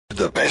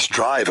the best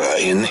driver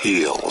in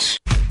heels.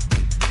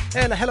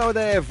 And hello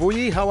there,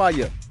 Vuyi. How are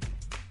you?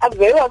 I'm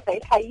very well,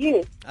 thanks. How are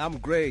you? I'm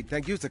great.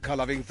 Thank you. It's a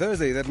car-loving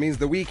Thursday. That means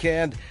the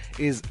weekend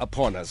is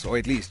upon us, or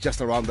at least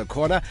just around the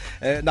corner.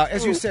 Now,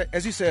 as you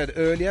said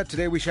earlier,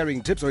 today we're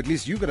sharing tips, or at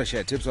least you're going to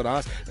share tips with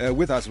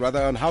us,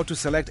 on how to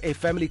select a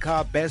family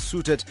car best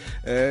suited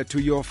to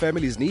your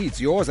family's needs,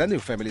 yours and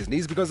your family's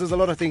needs, because there's a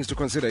lot of things to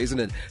consider, isn't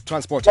it?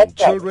 Transporting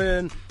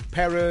children,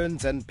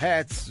 parents, and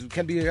pets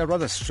can be a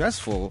rather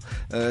stressful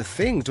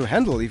thing to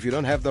handle if you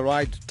don't have the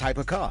right type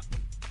of car.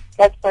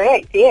 That's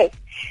correct, yes.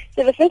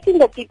 So the first thing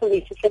that people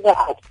need to figure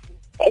out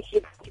is actually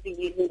going to be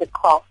using the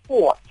car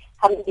for.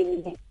 How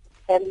many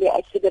family are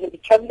actually going to be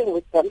traveling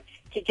with them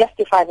to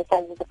justify the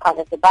size of the car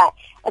that they buy?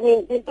 I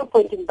mean, there's no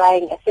point in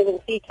buying a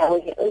 7-seater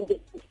when you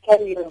only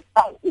carry your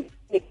car.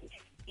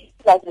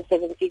 Like the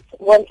 7 seats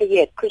once a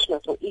year at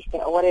Christmas or Easter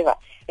or whatever,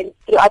 and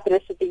throughout the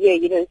rest of the year,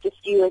 it's just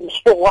you and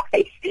your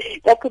wife.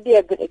 That could be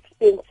a good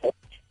expense.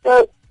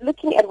 So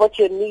looking at what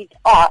your needs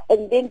are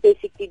and then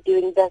basically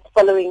doing the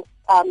following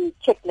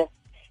checklist.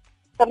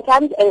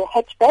 Sometimes a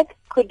hatchback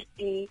could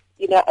be,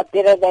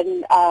 better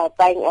than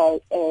buying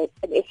an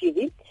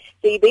SUV.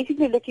 So you're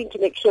basically looking to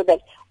make sure that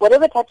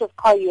whatever type of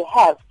car you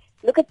have,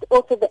 look at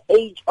also the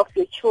age of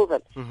your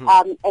children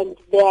and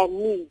their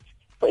needs.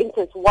 For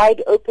instance,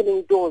 wide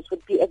opening doors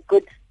would be a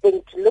good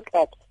thing to look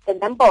at. The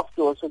number of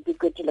doors would be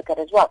good to look at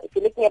as well. If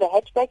you're looking at a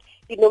hatchback,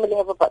 you normally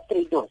have about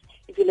 3 doors.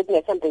 If you're looking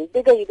at something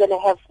bigger, you're going to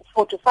have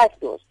 4 to 5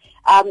 doors.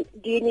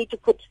 Do you need to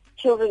put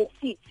children's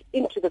seats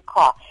into the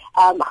car?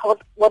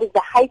 What is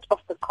the height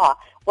of the car?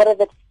 What are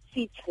the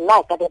seats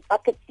like? Are they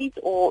bucket seats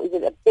or is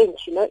it a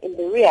bench, in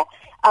the rear?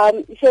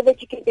 So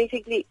that you can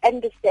basically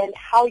understand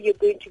how you're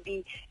going to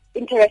be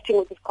interacting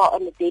with this car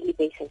on a daily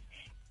basis.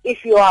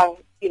 If you are,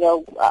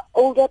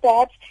 older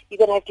perhaps, you're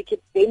going to have to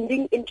keep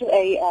bending into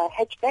a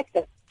hatchback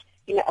that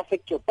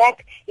affect your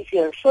back. If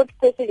you're a short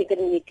person, you're going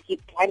to need to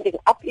keep climbing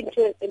up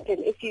into an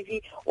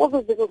SUV. All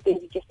those little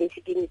things you just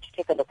basically need to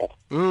take a look at.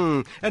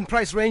 And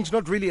price range,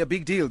 not really a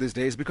big deal these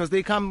days because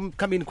they come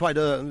in quite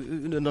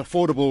an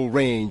affordable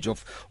range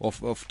of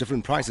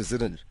different prices,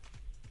 isn't it?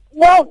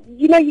 Well,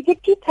 you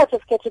get 2 types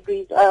of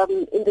categories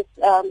in this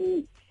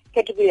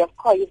category of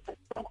car. You've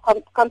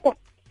got compact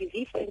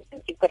SUV, for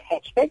instance. You've got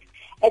hatchbacks.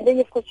 And then,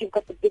 of course, you've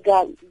got the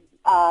bigger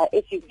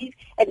SUVs.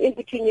 And in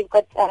between, you've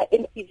got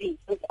MPVs,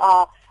 which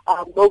are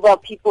mobile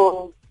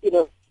people,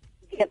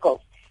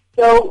 vehicles.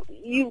 So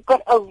you've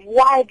got a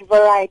wide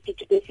variety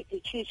to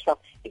basically choose from.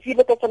 If you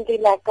look at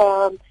something like,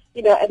 a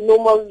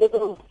normal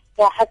little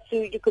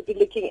Hatsu, you could be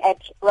looking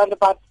at around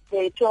about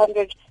the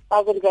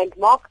 200,000 rand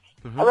mark.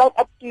 Right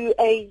up to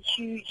a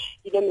huge,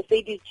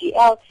 Mercedes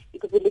GL, you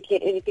could be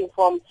looking at anything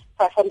from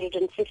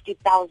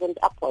 550,000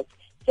 upwards.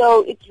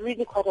 So it's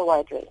really quite a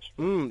wide range.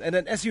 And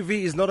an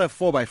SUV is not a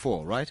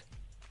 4x4, right?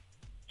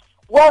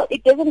 Well,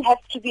 it doesn't have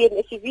to be an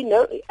SUV,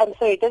 no. I'm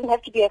sorry, it doesn't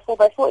have to be a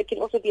 4x4. It can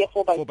also be a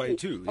 4x2.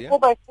 4x2, yeah. A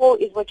 4x4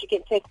 is what you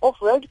can take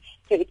off-road,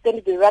 so it's going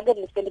to be rugged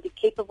and it's going to be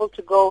capable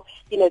to go,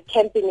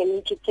 camping and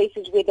into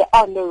places where there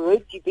are no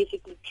roads. You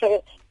basically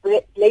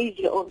blaze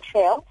your own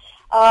trail.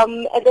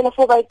 And then a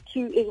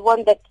 4x2 is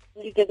one that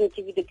really doesn't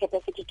give you the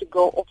capacity to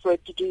go off-road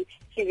to do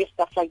serious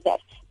stuff like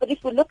that. But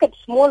if we look at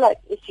smaller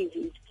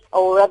SUVs,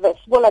 or rather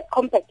smaller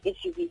compact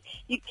SUVs,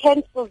 you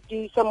can still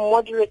do some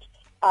moderate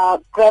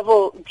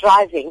gravel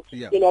driving,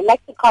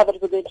 like the car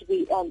that we're going to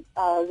be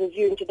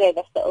reviewing today.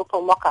 That's the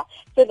Opel Mokka.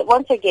 So that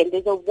once again,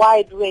 there's a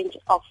wide range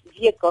of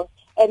vehicles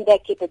and their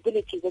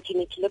capabilities that you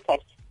need to look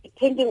at,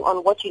 depending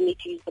on what you need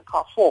to use the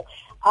car for.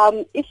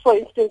 If, for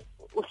instance,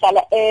 in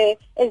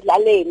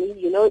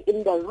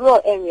the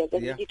rural areas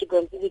and you need to go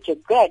and visit your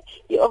grad,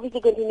 you're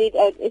obviously going to need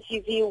an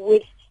SUV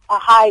with a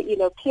high,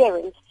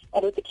 clearance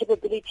and with the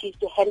capabilities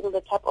to handle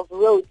the type of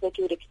roads that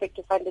you would expect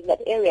to find in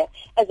that area,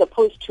 as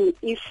opposed to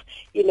if,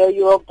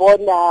 you were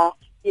born,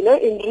 in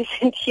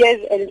recent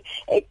years and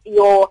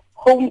your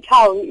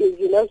hometown is,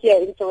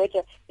 here in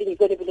Soweto, then you're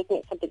going to be looking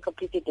at something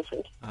completely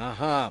different.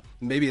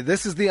 Maybe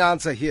this is the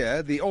answer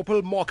here, the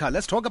Opel Mokka.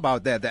 Let's talk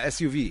about that, the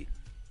SUV.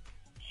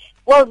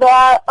 Well,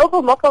 the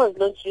Opel Mokka was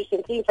launched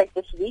recently, in fact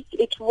this week.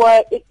 It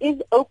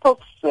is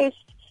Opel's first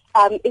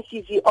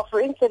SUV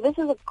offering. So this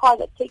is a car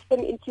that takes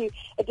them into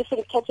a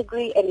different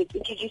category and it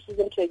introduces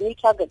them to a new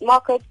target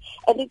market.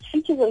 And its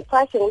features and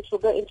pricing, which we'll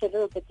go into a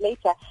little bit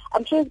later,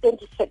 I'm sure it's going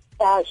to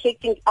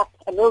shake things up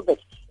a little bit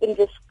in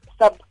this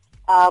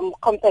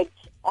compact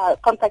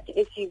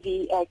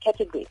SUV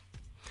category.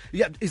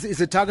 Yeah, is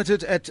it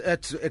targeted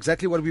at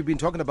exactly what we've been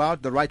talking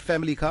about, the right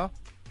family car?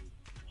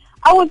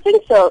 I would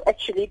think so,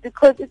 actually,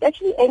 because it's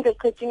actually aimed at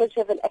consumers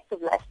who have an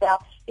active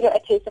lifestyle, a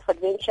taste of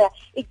adventure.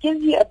 It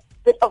gives you a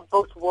bit of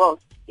both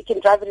worlds. You can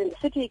drive it in the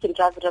city, you can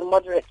drive it on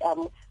moderate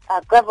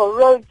gravel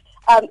roads.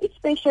 It's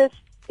spacious,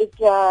 it's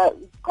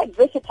quite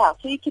versatile,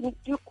 so you can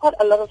do quite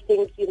a lot of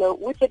things,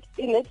 with it,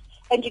 in it,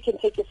 and you can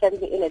take your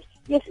family in it.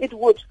 Yes, it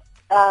would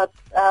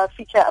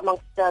feature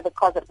amongst the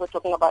cars that we're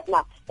talking about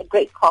now. A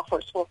great car for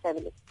a small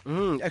family.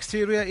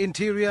 Exterior,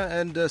 interior,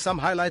 and some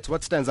highlights.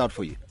 What stands out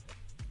for you?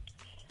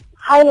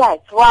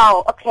 Highlights.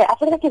 Wow. Okay. I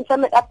think I can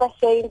sum it up by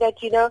saying that,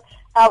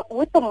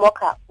 with the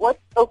Mocha, what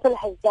Opel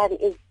has done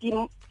is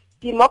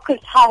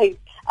democratize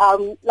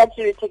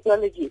luxury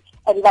technology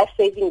and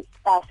life-saving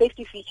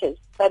safety features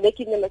by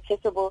making them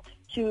accessible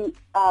to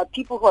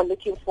people who are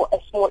looking for a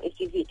small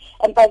SUV.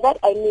 And by that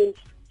I mean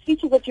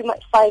features that you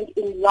might find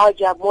in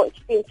larger, more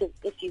expensive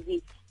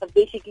SUVs, have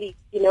basically,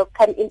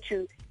 come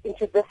into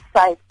this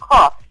size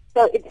car.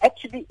 So it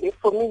actually,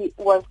 for me,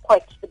 was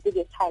quite the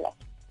biggest highlight.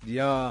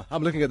 Yeah,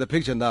 I'm looking at the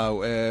picture now.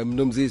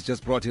 Mnumzi's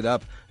just brought it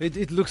up.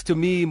 It looks to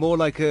me more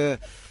like a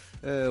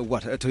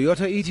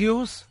Toyota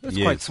Etios? It's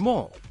quite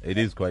small. It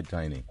is quite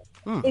tiny.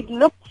 It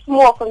looks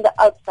small from the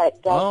outside,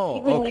 guys. Oh,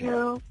 Even okay.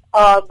 you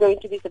are going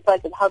to be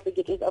surprised at how big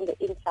it is on the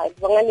inside.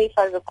 Wangani, if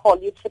I recall,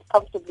 you'd fit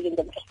comfortably in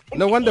the back.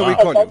 No wonder we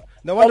call you.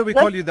 No wonder we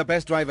call you the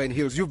best driver in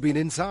heels. You've been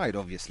inside,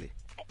 obviously.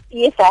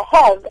 Yes, I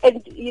have.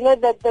 And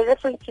that the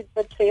reference to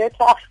the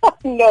Toyota,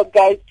 no,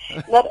 guys,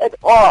 not at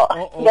all.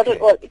 Oh, Not okay.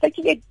 at all. It's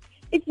actually,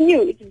 it's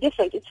new, it's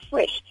different, it's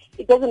fresh.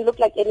 It doesn't look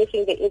like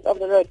anything there is on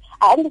the road.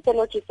 I understand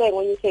what you're saying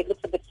when you say it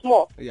looks a bit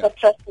small, but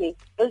trust me,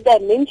 those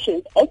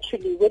dimensions,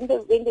 actually, when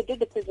they did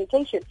the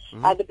presentation,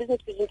 the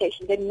business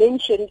presentation, they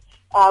mentioned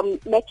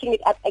matching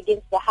it up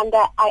against the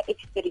Honda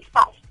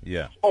iX35.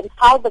 Yeah. And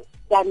how the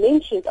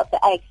dimensions of the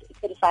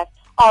iX35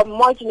 are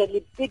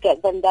marginally bigger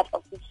than that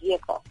of this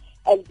vehicle.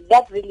 And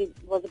that really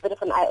was a bit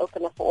of an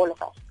eye-opener for all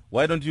of us.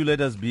 Why don't you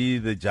let us be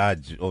the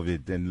judge of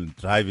it and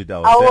drive it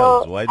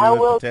ourselves? Why do you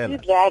have to tell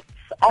us? That.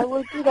 I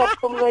will do that,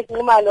 Comrade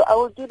Numalo. I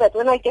will do that.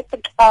 When I get the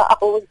car, I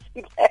will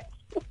do that.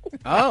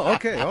 Oh,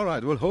 okay. All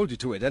right. We'll hold you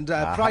to it. And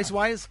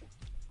price-wise?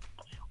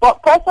 Well,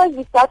 price-wise,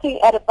 we're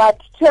starting at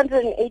about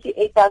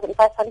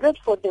 288,500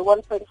 for the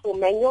 1.4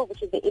 manual,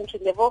 which is the entry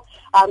level.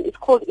 It's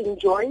called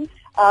Enjoy.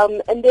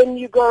 And then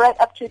you go right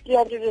up to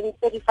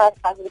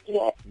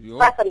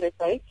 335,500,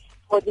 sorry,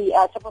 for the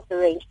top of the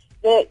range.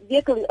 The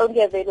vehicle is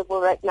only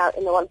available right now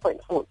in the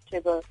 1.4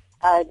 turbo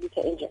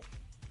liter engine.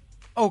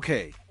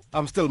 Okay.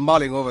 I'm still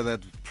mulling over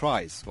that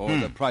price, or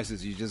the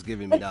prices you just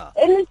given me now.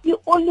 Unless you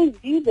always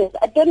do this,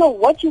 I don't know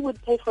what you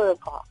would pay for a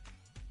car.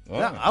 Oh.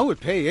 Yeah, I would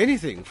pay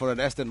anything for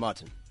an Aston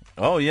Martin.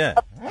 Oh, yeah.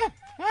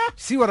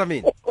 See what I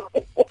mean?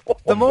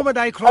 The moment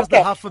I cross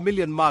the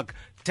 500,000 mark,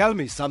 tell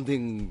me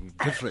something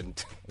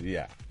different.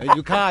 Yeah. And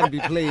you can't be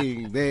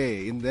playing there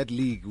in that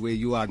league where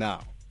you are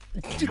now.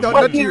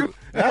 Not you.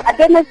 I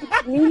don't know if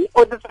it's me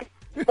or the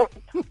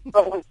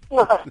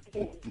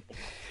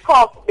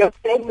car for your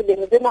family.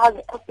 I don't know how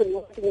the Aston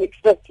Martin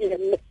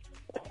exactly.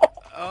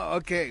 Oh,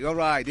 okay, all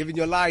right. Even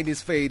your line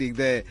is fading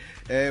there.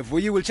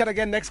 Vuyi, we'll chat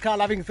again next Car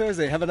Loving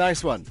Thursday. Have a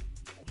nice one.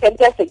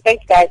 Fantastic.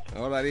 Thanks, guys.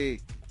 All righty.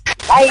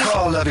 Bye.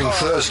 Car Loving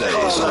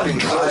Thursdays on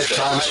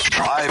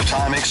Drive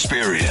Time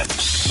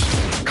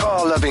Experience.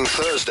 Car Loving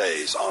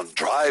Thursdays on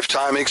Drive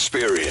Time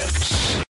Experience.